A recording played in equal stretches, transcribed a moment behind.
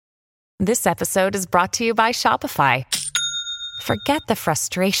This episode is brought to you by Shopify. Forget the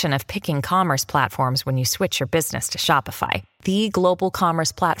frustration of picking commerce platforms when you switch your business to Shopify, the global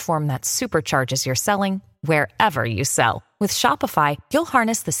commerce platform that supercharges your selling wherever you sell. With Shopify, you'll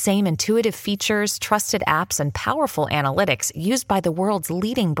harness the same intuitive features, trusted apps, and powerful analytics used by the world's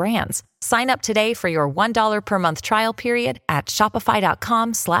leading brands. Sign up today for your $1 per month trial period at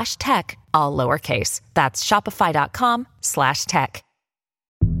shopify.com/tech, all lowercase. That's shopify.com/tech.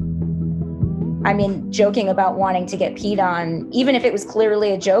 I mean, joking about wanting to get peed on, even if it was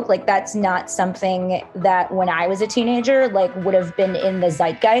clearly a joke, like that's not something that when I was a teenager, like would have been in the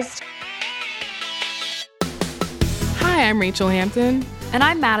zeitgeist. Hi, I'm Rachel Hampton. And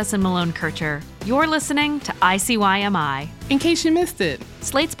I'm Madison Malone Kircher. You're listening to ICYMI. In case you missed it.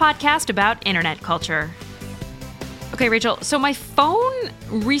 Slate's podcast about internet culture. Okay, Rachel, so my phone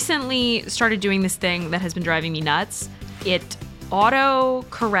recently started doing this thing that has been driving me nuts. It auto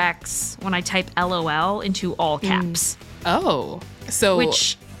corrects when I type LOL into all caps. Oh, so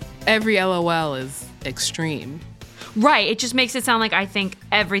which every LOL is extreme. Right. It just makes it sound like I think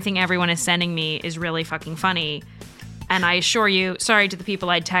everything everyone is sending me is really fucking funny. And I assure you, sorry to the people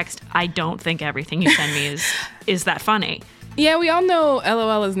I'd text, I don't think everything you send me is that funny. Yeah, we all know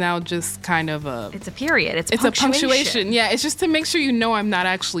LOL is now just kind of It's a period. It's a punctuation. Yeah, it's just to make sure you know I'm not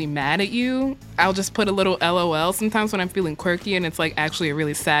actually mad at you. I'll just put a little LOL. Sometimes when I'm feeling quirky and it's like actually a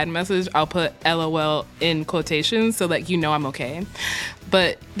really sad message, I'll put LOL in quotations so that you know I'm okay.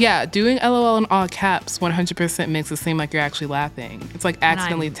 But yeah, doing LOL in all caps 100% makes it seem like you're actually laughing. It's like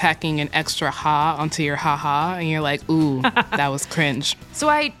accidentally tacking an extra ha onto your ha-ha, and you're like, ooh, that was cringe. So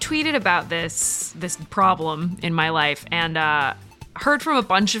I tweeted about this problem in my life, and heard from a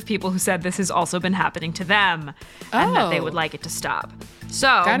bunch of people who said this has also been happening to them, and that they would like it to stop. So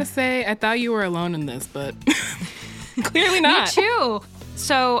gotta say, I thought you were alone in this, but clearly not. Me too.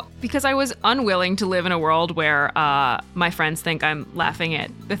 So, because I was unwilling to live in a world where my friends think I'm laughing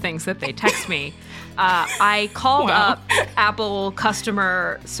at the things that they text me, I called up Apple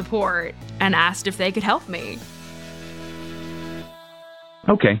customer support and asked if they could help me.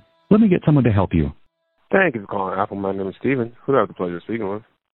 Okay, let me get someone to help you. Thank you for calling Apple. My name is Steven. Who do I have the pleasure of speaking with?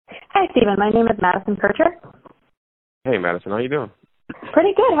 Hi, Steven. My name is Madison Kircher. Hey, Madison. How you doing?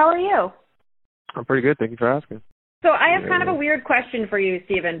 Pretty good. How are you? I'm pretty good. Thank you for asking. So I have kind of a weird question for you,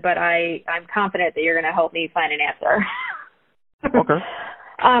 Steven, but I'm confident that you're going to help me find an answer. Okay.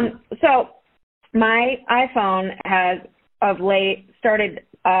 So my iPhone has of late started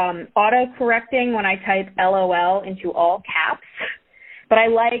auto-correcting when I type LOL into all caps. But I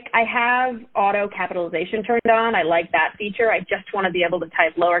have auto capitalization turned on. I like that feature. I just want to be able to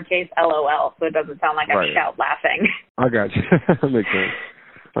type lowercase LOL so it doesn't sound like I shout laughing. I got you. That makes sense.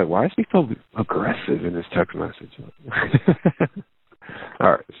 Like, why is he so aggressive in this text message?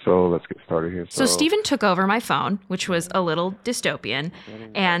 All right, so let's get started here. So Steven took over my phone, which was a little dystopian.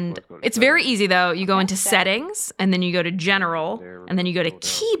 And it's very easy, though. You go into settings, and then you go to general, and then you go to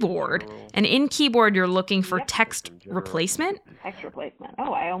keyboard. And in keyboard, you're looking for text replacement. Text replacement.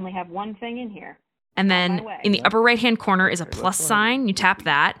 Oh, I only have one thing in here. And then in the upper right-hand corner is a plus sign. You tap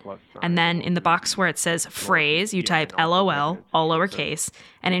that. And then in the box where it says phrase, you type LOL, all lowercase.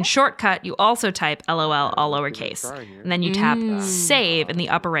 And in shortcut, you also type LOL, all lowercase. And then you tap save in the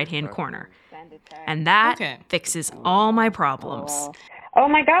upper right-hand corner. And that fixes all my problems. Oh,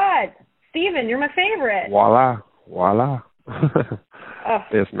 my God. Steven, you're my favorite. Voila.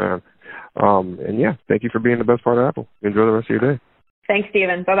 Yes, ma'am. And yeah, thank you for being the best part of Apple. Enjoy the rest of your day. Thanks,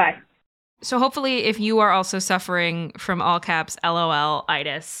 Steven. Bye-bye. So hopefully, if you are also suffering from all caps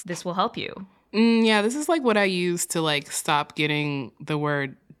LOL-itis, this will help you. Yeah, this is like what I used to like stop getting the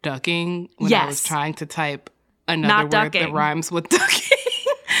word ducking when I was trying to type another word that rhymes with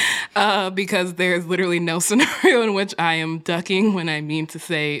ducking. Because there's literally no scenario in which I am ducking when I mean to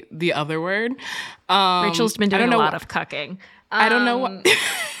say the other word. Rachel's been doing a lot of cucking. I don't know what...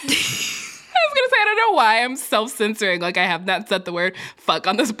 I was going to say, I don't know why I'm self-censoring. Like, I have not said the word fuck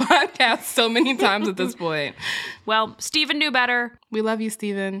on this podcast so many times at this point. Well, Steven knew better. We love you,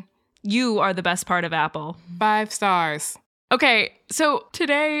 Steven. You are the best part of Apple. 5 stars. Okay, so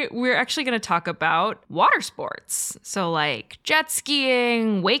today we're actually going to talk about water sports. So like jet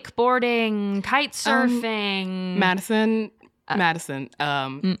skiing, wakeboarding, kite surfing. Madison,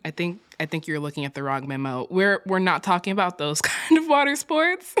 I think you're looking at the wrong memo. We're not talking about those kind of water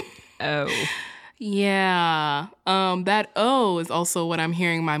sports. Oh. Yeah. That O is also what I'm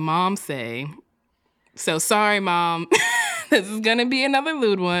hearing my mom say. So sorry, Mom. This is going to be another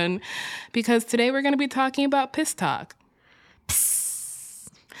lewd one because today we're going to be talking about piss talk.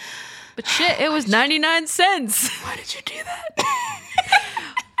 But shit, it was 99 cents. Why did you do that?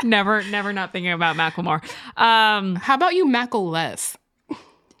 Never not thinking about Macklemore. How about you Mackle less?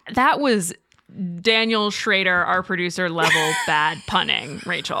 That was Daniel Schrader, our producer, level bad punning,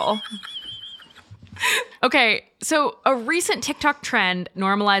 Rachel. Okay, so a recent TikTok trend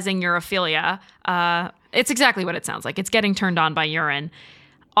normalizing urophilia, it's exactly what it sounds like. It's getting turned on by urine.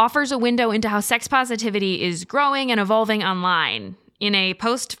 Offers a window into how sex positivity is growing and evolving online. In a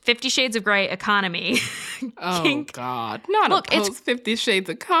post-50 Shades of Grey economy. Oh, God. Not a post-50 Shades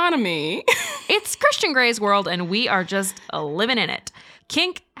economy. It's Christian Grey's world, and we are just living in it.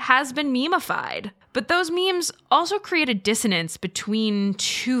 Kink has been memeified, but those memes also create a dissonance between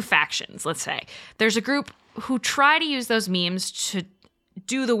two factions, let's say. There's a group who try to use those memes to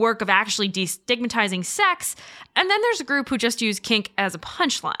do the work of actually destigmatizing sex, and then there's a group who just use kink as a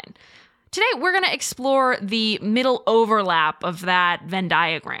punchline. Today, we're going to explore the middle overlap of that Venn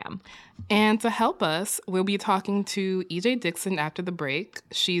diagram. And to help us, we'll be talking to EJ Dixon after the break.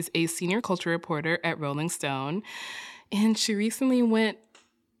 She's a senior culture reporter at Rolling Stone, and she recently went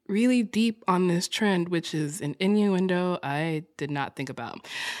really deep on this trend, which is an innuendo I did not think about.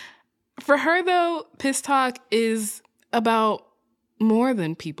 For her, though, Piss Talk is about more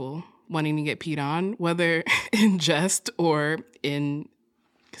than people wanting to get peed on, whether in jest or in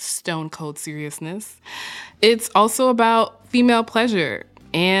stone cold seriousness. It's also about female pleasure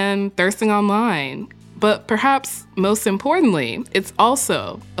and thirsting online. But perhaps most importantly, it's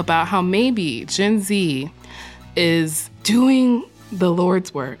also about how maybe Gen Z is doing the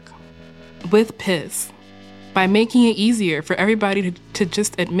Lord's work with piss by making it easier for everybody to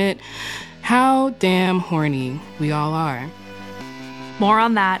just admit how damn horny we all are. More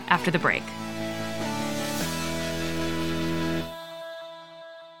on that after the break.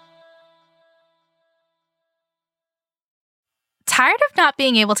 Tired of not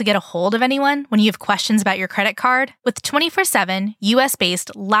being able to get a hold of anyone when you have questions about your credit card? With 24/7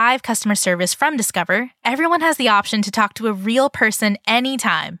 US-based live customer service from Discover, everyone has the option to talk to a real person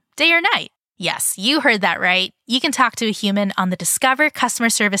anytime, day or night. Yes, you heard that right. You can talk to a human on the Discover customer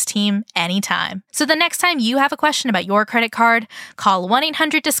service team anytime. So the next time you have a question about your credit card, call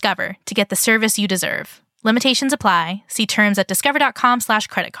 1-800-DISCOVER to get the service you deserve. Limitations apply. See terms at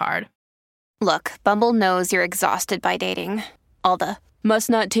discover.com/creditcard. Look, Bumble knows you're exhausted by dating. All the, must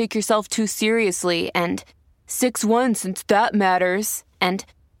not take yourself too seriously, and 6'1" since that matters, and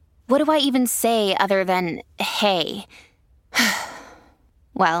what do I even say other than, hey?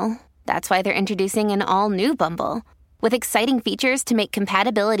 Well, that's why they're introducing an all-new Bumble, with exciting features to make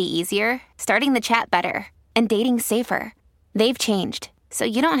compatibility easier, starting the chat better, and dating safer. They've changed, so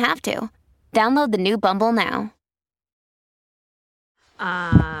you don't have to. Download the new Bumble now.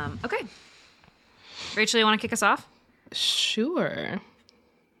 Okay. Rachel, you want to kick us off? Sure.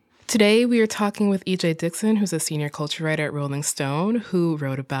 Today we are talking with EJ Dixon, who's a senior culture writer at Rolling Stone, who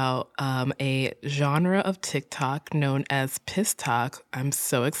wrote about a genre of TikTok known as Piss Talk. I'm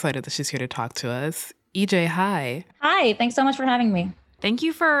so excited that she's here to talk to us. EJ, hi. Hi, thanks so much for having me. Thank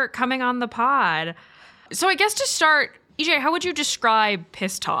you for coming on the pod. So I guess to start, EJ, how would you describe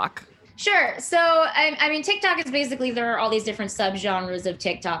Piss Talk? Sure. So, I mean, TikTok is basically, there are all these different subgenres of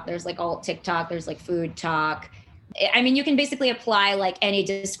TikTok. There's like alt TikTok, there's like food talk. I mean, you can basically apply like any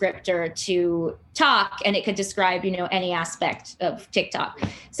descriptor to talk and it could describe, any aspect of TikTok.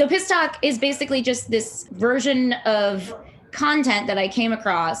 So Piss Talk is basically just this version of content that I came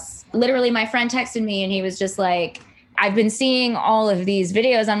across. Literally, my friend texted me and he was just like, I've been seeing all of these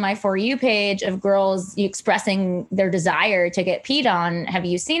videos on my For You page of girls expressing their desire to get peed on. Have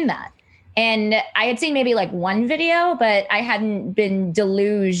you seen that? And I had seen maybe like one video, but I hadn't been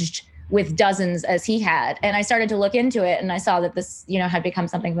deluged with dozens as he had. And I started to look into it and I saw that this, had become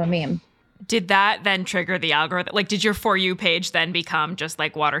something of a meme. Did that then trigger the algorithm? Like, did your For You page then become just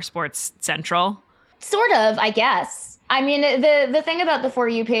like Water Sports Central? Sort of, I guess. I mean, the thing about the For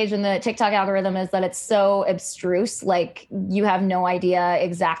You page and the TikTok algorithm is that it's so abstruse. Like, you have no idea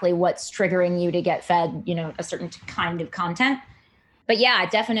exactly what's triggering you to get fed, a certain kind of content. But yeah,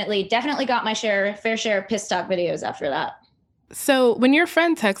 definitely got my fair share of Piss Talk videos after that. So when your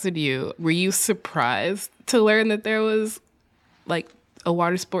friend texted you, were you surprised to learn that there was like a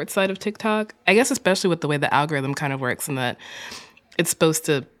water sports side of TikTok? I guess especially with the way the algorithm kind of works and that it's supposed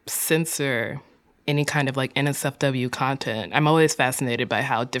to censor any kind of like NSFW content. I'm always fascinated by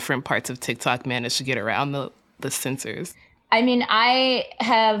how different parts of TikTok manage to get around the censors. I mean, I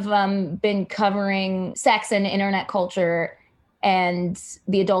have been covering sex and internet culture and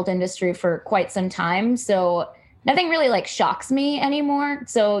the adult industry for quite some time. So nothing really like shocks me anymore.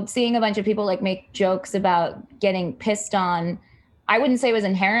 So seeing a bunch of people like make jokes about getting pissed on, I wouldn't say was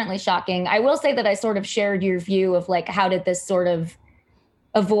inherently shocking. I will say that I sort of shared your view of like, how did this sort of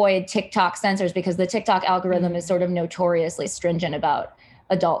avoid TikTok censors because the TikTok algorithm is sort of notoriously stringent about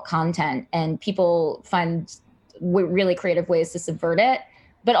adult content, and people find really creative ways to subvert it.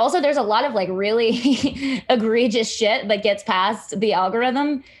 But also there's a lot of like really egregious shit that gets past the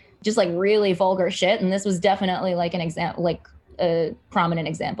algorithm, just like really vulgar shit. And this was definitely like an example, like a prominent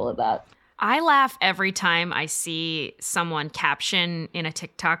example of that. I laugh every time I see someone caption in a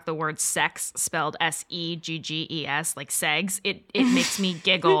TikTok the word sex spelled S-E-G-G-E-S, like segs. It makes me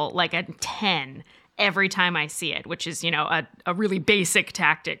giggle like a 10 every time I see it, which is, you know, a really basic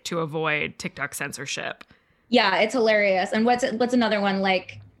tactic to avoid TikTok censorship. Yeah, it's hilarious. And what's another one?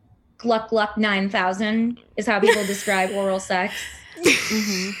 Like Gluck Gluck 9000 is how people describe oral sex.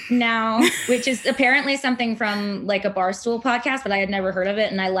 Now, which is apparently something from like a Barstool podcast, but I had never heard of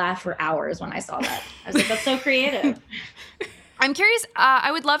it, and I laughed for hours when I saw that. I was like, that's so creative. I'm curious,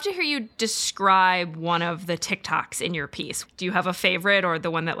 I would love to hear you describe one of the TikToks in your piece. Do you have a favorite, or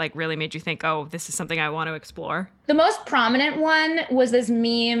the one that like really made you think, oh, this is something I want to explore? The most prominent one was this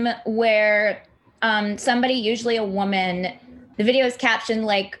meme where somebody, usually a woman, the video is captioned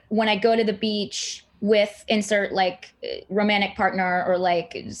like, when I go to the beach with insert like romantic partner or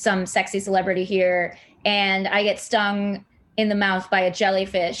like some sexy celebrity here, and I get stung in the mouth by a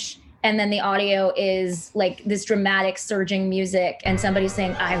jellyfish. And then the audio is like this dramatic surging music and somebody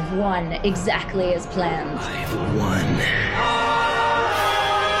saying, I've won exactly as planned. I've won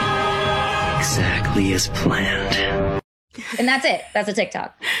exactly as planned. And that's it. That's a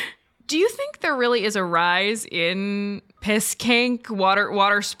TikTok. Do you think there really is a rise in piss kink,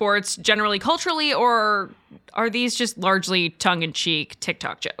 water sports, generally culturally, or are these just largely tongue-in-cheek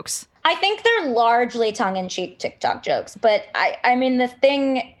TikTok jokes? I think they're largely tongue-in-cheek TikTok jokes. But I mean, the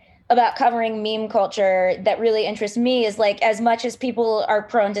thing about covering meme culture that really interests me is like, as much as people are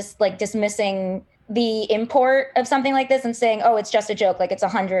prone to like dismissing the import of something like this and saying, oh, it's just a joke, like it's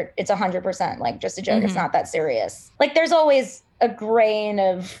 100% like just a joke, mm-hmm. It's not that serious. Like there's always a grain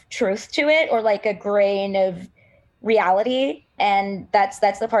of truth to it, or like a grain of reality. And that's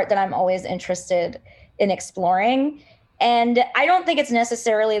the part that I'm always interested in exploring. And I don't think it's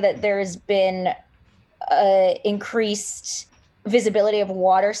necessarily that there's been increased visibility of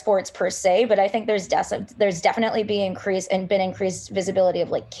water sports per se, but I think there's definitely been increased visibility of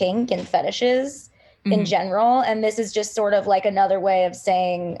like kink and fetishes mm-hmm. in general. And this is just sort of like another way of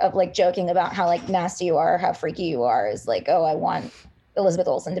saying, of like joking about how like nasty you are, how freaky you are, is like, oh, I want Elizabeth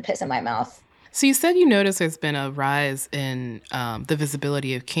Olsen to piss in my mouth. So you said you noticed there's been a rise in the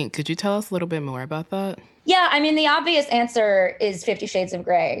visibility of kink. Could you tell us a little bit more about that? Yeah, I mean, the obvious answer is 50 Shades of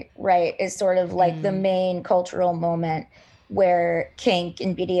Grey, right? Is sort of like the main cultural moment where kink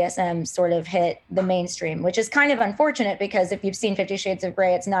and BDSM sort of hit the mainstream, which is kind of unfortunate because if you've seen 50 Shades of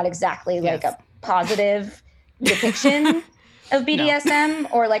Grey, it's not exactly like a positive depiction of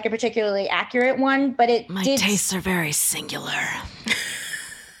BDSM or like a particularly accurate one, but My tastes are very singular.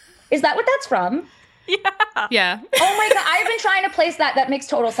 Is that what that's from? Yeah. Oh my God. I've been trying to place that. That makes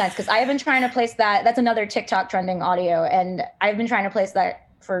total sense because I have been trying to place that. That's another TikTok trending audio. And I've been trying to place that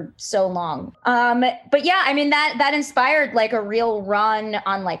for so long. But yeah, I mean, that inspired like a real run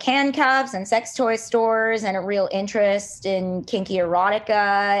on like handcuffs and sex toy stores and a real interest in kinky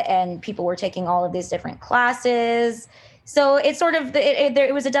erotica. And people were taking all of these different classes. So it's sort of,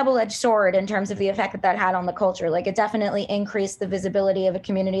 it was a double-edged sword in terms of the effect that had on the culture. Like it definitely increased the visibility of a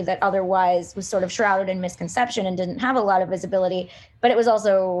community that otherwise was sort of shrouded in misconception and didn't have a lot of visibility, but it was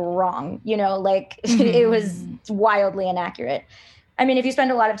also wrong, you know, like it was wildly inaccurate. I mean, if you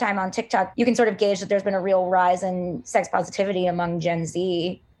spend a lot of time on TikTok, you can sort of gauge that there's been a real rise in sex positivity among Gen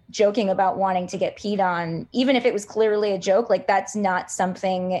Z, joking about wanting to get peed on, even if it was clearly a joke. Like that's not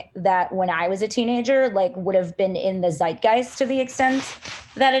something that when I was a teenager, like would have been in the zeitgeist to the extent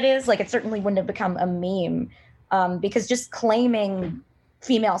that it is. Like it certainly wouldn't have become a meme because just claiming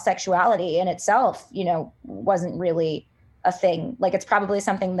female sexuality in itself, you know, wasn't really a thing. Like it's probably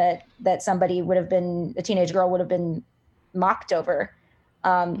something that somebody would have been, a teenage girl would have been mocked over,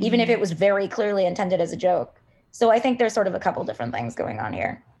 even if it was very clearly intended as a joke. So I think there's sort of a couple different things going on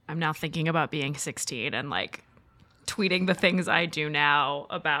here. I'm now thinking about being 16 and like tweeting the things I do now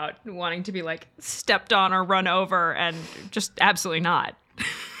about wanting to be like stepped on or run over, and just absolutely not.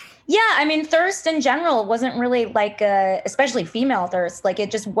 Yeah, I mean, thirst in general wasn't really like, especially female thirst, like it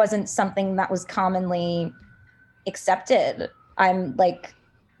just wasn't something that was commonly accepted. I'm like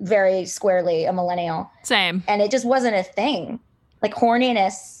very squarely a millennial. Same. And it just wasn't a thing. Like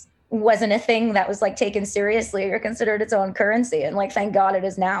horniness wasn't a thing that was like taken seriously or considered its own currency. And like, thank God it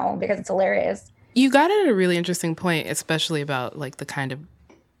is now because it's hilarious. You got at a really interesting point, especially about like the kind of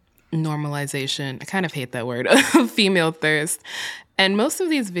normalization, I kind of hate that word, of female thirst. And most of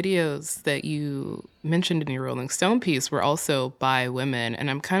these videos that you mentioned in your Rolling Stone piece were also by women. And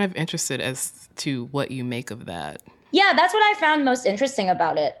I'm kind of interested as to what you make of that. Yeah, that's what I found most interesting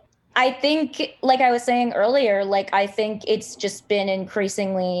about it. I think, like I was saying earlier, like I think it's just been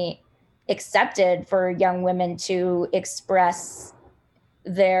increasingly accepted for young women to express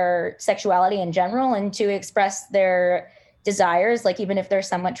their sexuality in general and to express their desires, like even if they're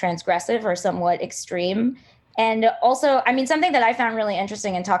somewhat transgressive or somewhat extreme. And also, I mean, something that I found really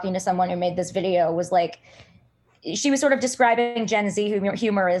interesting in talking to someone who made this video was like, she was sort of describing Gen Z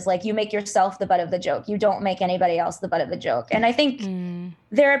humor as like, you make yourself the butt of the joke. You don't make anybody else the butt of the joke. And I think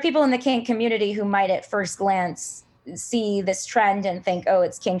there are people in the kink community who might at first glance see this trend and think, oh,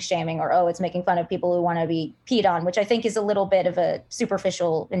 it's kink shaming, or, oh, it's making fun of people who want to be peed on, which I think is a little bit of a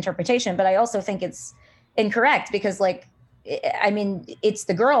superficial interpretation. But I also think it's incorrect because, like, I mean, it's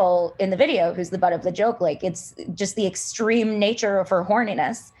the girl in the video who's the butt of the joke. Like, it's just the extreme nature of her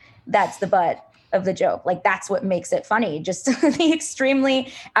horniness that's the butt of the joke. Like, that's what makes it funny. Just the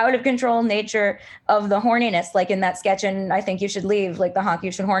extremely out of control nature of the horniness. Like in that sketch, and I Think You Should Leave, like the Honk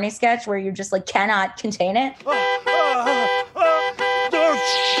You Should Horny sketch, where you just like cannot contain it.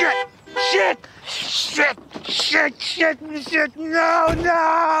 Shit,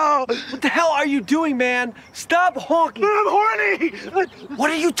 no! What the hell are you doing, man? Stop honking! I'm horny! What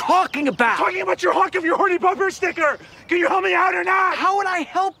are you talking about? I'm talking about your honk of your horny bumper sticker! Can you help me out or not? How would I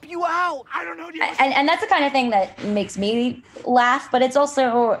help you out? I don't know. And that's the kind of thing that makes me laugh, but it's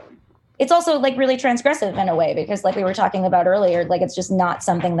also like really transgressive in a way, because like we were talking about earlier, like it's just not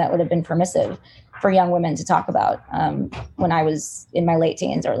something that would have been permissive for young women to talk about when I was in my late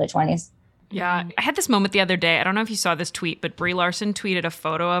teens, early 20s. Yeah, I had this moment the other day. I don't know if you saw this tweet, but Brie Larson tweeted a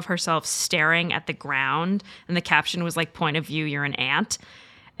photo of herself staring at the ground, and the caption was like, "Point of view, you're an ant."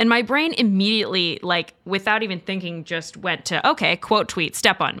 And my brain immediately, like, without even thinking, just went to, okay, quote tweet,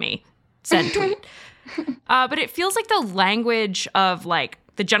 step on me, send tweet. But it feels like the language of, like,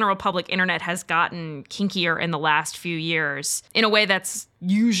 the general public internet has gotten kinkier in the last few years in a way that's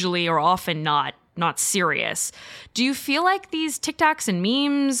usually or often not serious. Do you feel like these TikToks and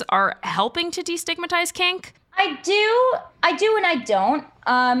memes are helping to destigmatize kink? I do and I don't.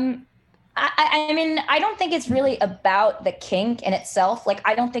 I mean, I don't think it's really about the kink in itself. Like,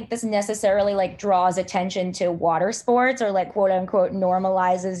 I don't think this necessarily like draws attention to water sports or like quote unquote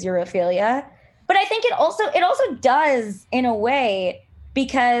normalizes urophilia. But I think it also does in a way,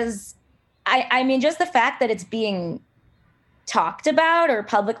 because I mean, just the fact that it's being talked about or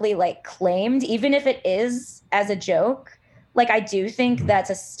publicly like claimed, even if it is as a joke, like I do think that's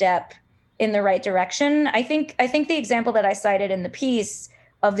a step in the right direction. I think the example that I cited in the piece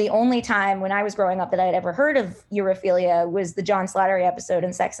of the only time when I was growing up that I'd ever heard of urophilia was the John Slattery episode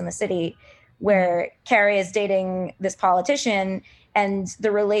in Sex and the City, where Carrie is dating this politician and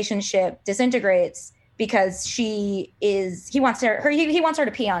the relationship disintegrates because he wants her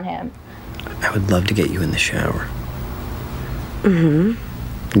to pee on him. I would love to get you in the shower. Mm-hmm.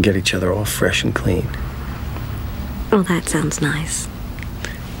 And get each other all fresh and clean. Oh, that sounds nice.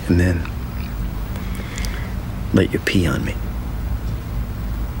 And then let you pee on me.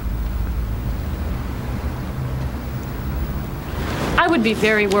 I would be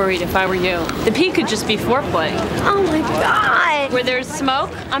very worried if I were you. The pee could just be foreplay. Oh my God! Where there's smoke,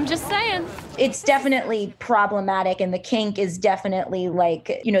 I'm just saying. It's definitely problematic, and the kink is definitely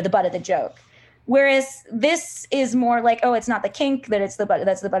like, you know, the butt of the joke. Whereas this is more like, oh, it's not the kink that's the butt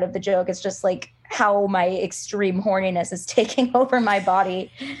of the joke. It's just like how my extreme horniness is taking over my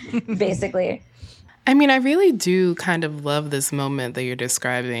body, basically. I mean, I really do kind of love this moment that you're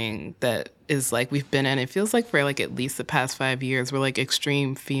describing that is like we've been in. It feels like for like at least the past 5 years where like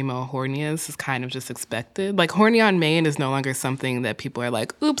extreme female horniness is kind of just expected. Like horny on main is no longer something that people are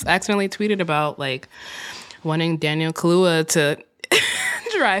like, oops, accidentally tweeted about, like wanting Daniel Kaluuya to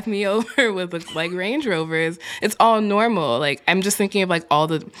drive me over with like Range Rovers. It's all normal. Like I'm just thinking of like all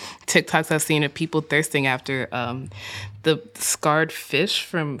the TikToks I've seen of people thirsting after the scarred fish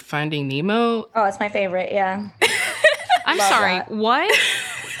from Finding Nemo. Oh, it's my favorite. Yeah. I'm sorry. That. What?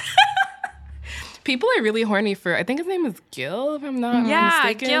 People are really horny for, I think his name is Gil, if I'm not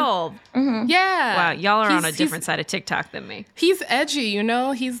mistaken. Gil. Mm-hmm. Yeah. Wow, y'all are on a different side of TikTok than me. He's edgy, you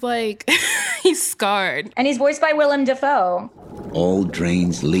know? He's like, he's scarred. And he's voiced by Willem Dafoe. All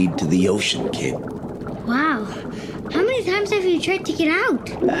drains lead to the ocean, kid. Wow. How many times have you tried to get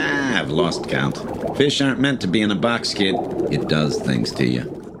out? I've lost count. Fish aren't meant to be in a box, kid. It does things to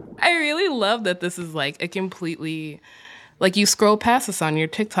you. I really love that this is like a completely, like you scroll past this on your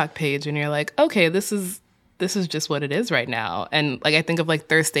TikTok page and you're like, okay, this is just what it is right now. And like I think of like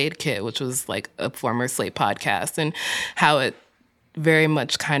Thirst Aid Kit, which was like a former Slate podcast, and how it very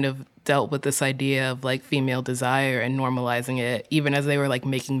much kind of dealt with this idea of like female desire and normalizing it, even as they were like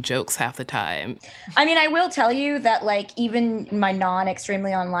making jokes half the time. I mean, I will tell you that like even my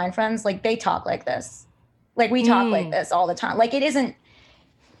non-extremely online friends, like they talk like this. Like we talk like this all the time. Like it isn't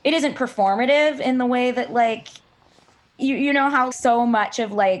performative in the way that like, you know how so much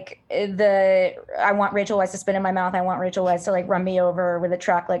of like I want Rachel Weisz to spit in my mouth. I want Rachel Weisz to like run me over with a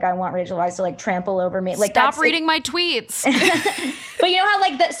truck. Like I want Rachel Weisz to like trample over me. Like stop reading my tweets. But you know how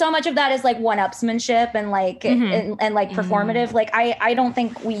like so much of that is like one-upsmanship and like and like performative. Like I don't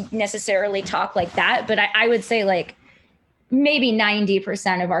think we necessarily talk like that. But I would say like maybe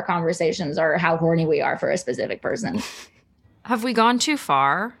 90% of our conversations are how horny we are for a specific person. Have we gone too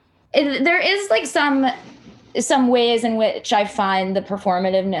far? There is like some ways in which I find the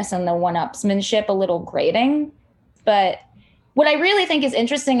performativeness and the one-upsmanship a little grating. But what I really think is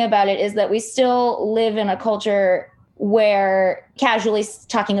interesting about it is that we still live in a culture where casually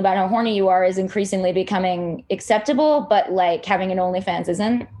talking about how horny you are is increasingly becoming acceptable, but like having an OnlyFans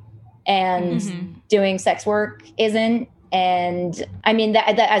isn't, and doing sex work isn't. And I mean,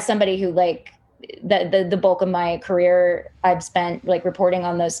 that as somebody who like the bulk of my career I've spent like reporting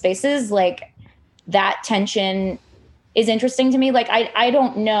on those spaces, like that tension is interesting to me. Like, I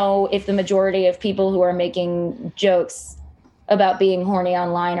don't know if the majority of people who are making jokes about being horny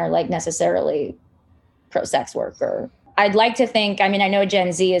online are like necessarily pro-sex work. Or I'd like to think, I mean, I know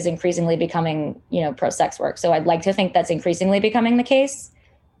Gen Z is increasingly becoming, you know, pro-sex work. So I'd like to think that's increasingly becoming the case.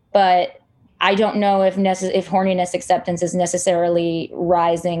 But I don't know if horniness acceptance is necessarily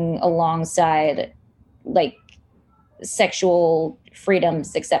rising alongside like sexual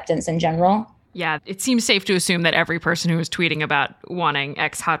freedoms acceptance in general. Yeah, it seems safe to assume that every person who is tweeting about wanting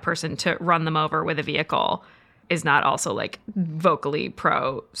X hot person to run them over with a vehicle is not also like vocally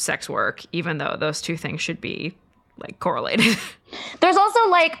pro sex work, even though those two things should be like correlated. There's also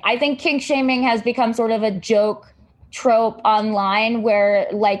like, I think kink shaming has become sort of a joke trope online where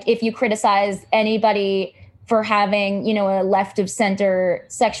like if you criticize anybody for having, you know, a left of center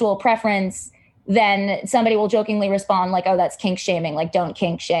sexual preference, then somebody will jokingly respond like, oh, that's kink shaming. Like, don't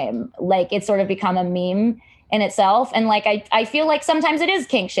kink shame. Like, it's sort of become a meme in itself. And like, I feel like sometimes it is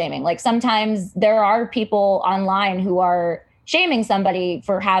kink shaming. Like sometimes there are people online who are shaming somebody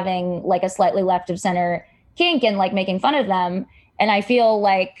for having like a slightly left of center kink and like making fun of them. And I feel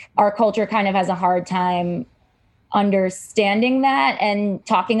like our culture kind of has a hard time understanding that and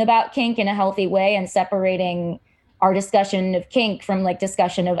talking about kink in a healthy way and separating our discussion of kink from like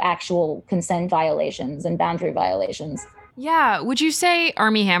discussion of actual consent violations and boundary violations. Yeah. Would you say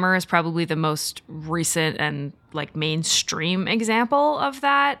Armie Hammer is probably the most recent and like mainstream example of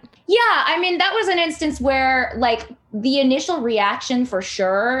that? Yeah. I mean, that was an instance where like the initial reaction for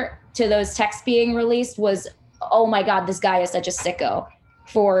sure to those texts being released was, oh my God, this guy is such a sicko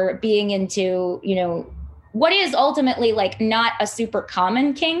for being into, you know, what is ultimately like not a super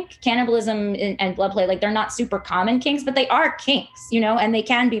common kink. Cannibalism and blood play, like they're not super common kinks, but they are kinks, you know, and they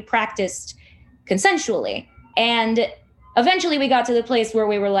can be practiced consensually. And eventually we got to the place where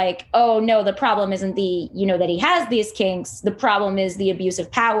we were like, oh no, the problem isn't the, you know, that he has these kinks. The problem is the abuse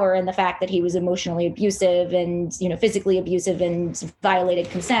of power and the fact that he was emotionally abusive and, you know, physically abusive and violated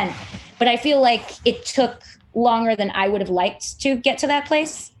consent. But I feel like it took longer than I would have liked to get to that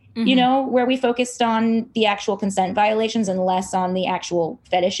place. You know, where we focused on the actual consent violations and less on the actual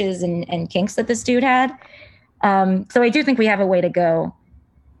fetishes and kinks that this dude had. So I do think we have a way to go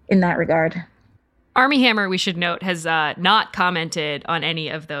in that regard. Armie Hammer, we should note, has not commented on any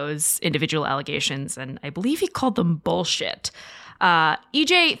of those individual allegations, and I believe he called them bullshit.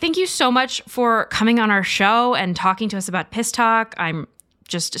 EJ, thank you so much for coming on our show and talking to us about Piss Talk. I'm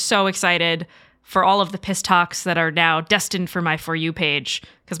just so excited for all of the Piss Talks that are now destined for my For You page,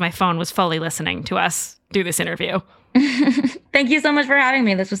 because my phone was fully listening to us do this interview. Thank you so much for having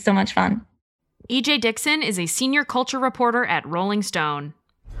me. This was so much fun. EJ Dixon is a senior culture reporter at Rolling Stone.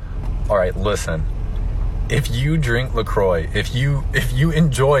 All right, listen. If you drink LaCroix, if you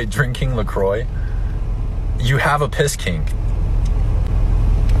enjoy drinking LaCroix, you have a piss kink.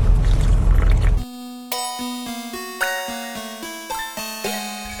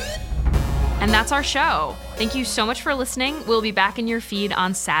 And that's our show. Thank you so much for listening. We'll be back in your feed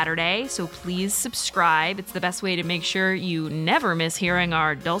on Saturday, so please subscribe. It's the best way to make sure you never miss hearing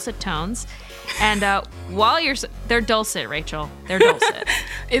our dulcet tones. And while they're dulcet, Rachel. They're dulcet.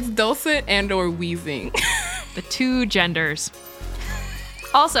 It's dulcet and or wheezing. The two genders.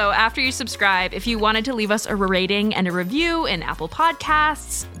 Also, after you subscribe, if you wanted to leave us a rating and a review in Apple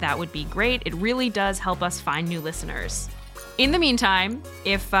Podcasts, that would be great. It really does help us find new listeners. In the meantime,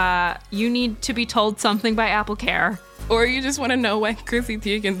 if you need to be told something by AppleCare, Or you just want to know when Chrissy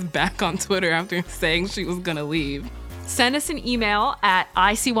Teigen's back on Twitter after saying she was going to leave. Send us an email at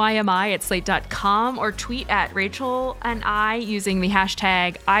ICYMI@slate.com or tweet at Rachel and I using the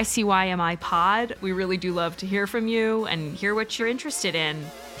hashtag ICYMIPod. We really do love to hear from you and hear what you're interested in,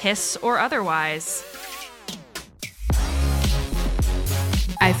 hiss or otherwise.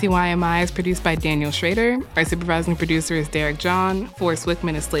 ICYMI is produced by Daniel Schrader. Our supervising producer is Derek John. Forrest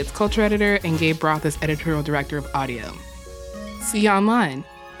Wickman is Slate's culture editor, and Gabe Roth is editorial director of audio. See you online.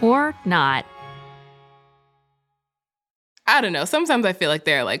 Or not. I don't know. Sometimes I feel like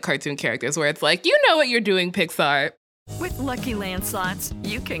they're like cartoon characters where it's like, you know what you're doing, Pixar. With Lucky Land Slots,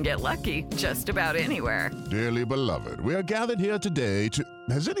 you can get lucky just about anywhere. Dearly beloved, we are gathered here today to...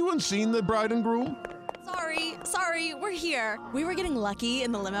 Has anyone seen the bride and groom? Sorry, we're here. We were getting lucky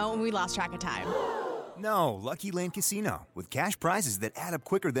in the limo and we lost track of time. No, Lucky Land Casino, with cash prizes that add up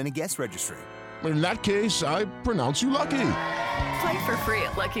quicker than a guest registry. In that case, I pronounce you lucky. Play for free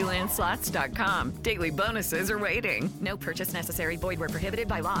at LuckyLandSlots.com. Daily bonuses are waiting. No purchase necessary. Void where prohibited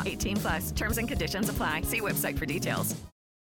by law. 18+. Terms and conditions apply. See website for details.